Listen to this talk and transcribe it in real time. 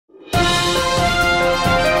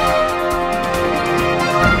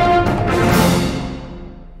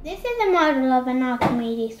spiral of an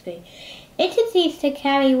Archimedes screw. It is used to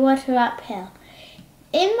carry water uphill.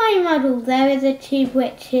 In my model there is a tube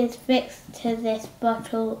which is fixed to this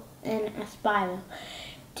bottle in a spiral.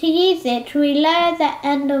 To use it, we lower the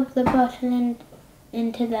end of the bottle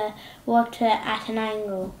into the water at an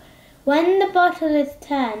angle. When the bottle is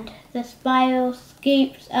turned, the spiral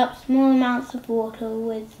scoops up small amounts of water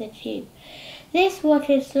with the tube. This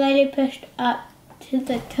water is slowly pushed up to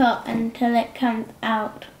the top until it comes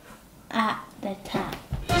out at the tap.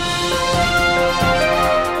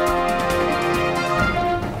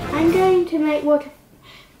 I'm going to make water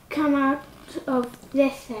come out of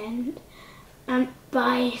this end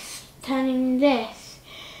by turning this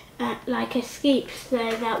like a scoop so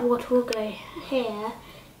that water will go here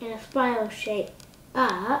in a spiral shape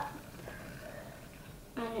up,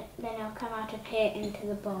 and then it'll come out of here into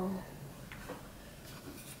the bowl.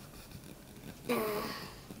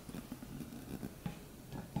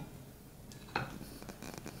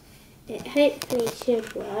 It hopefully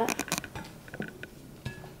should work.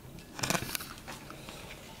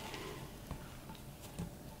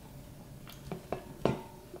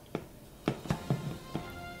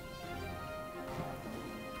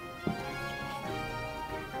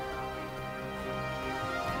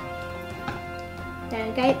 There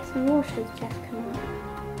we go, some water's just come up.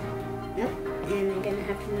 Nope, and I'm going to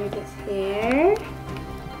have to move this here.